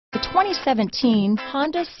2017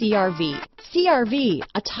 Honda CR-V. CR-V,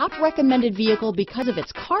 a top recommended vehicle because of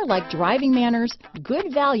its car-like driving manners,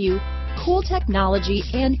 good value, cool technology,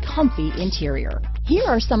 and comfy interior. Here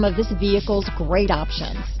are some of this vehicle's great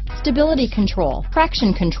options: stability control,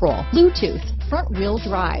 traction control, Bluetooth, front wheel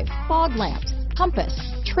drive, fog lamps, compass,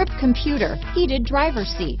 trip computer, heated driver's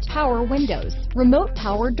seat, power windows, remote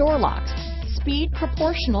power door locks, speed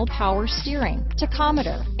proportional power steering,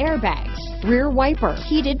 tachometer, airbags, rear wiper,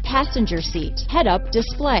 heated passenger seat, head-up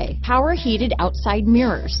display, power heated outside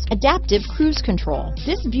mirrors, adaptive cruise control.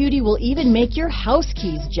 This beauty will even make your house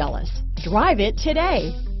keys jealous. Drive it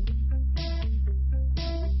today.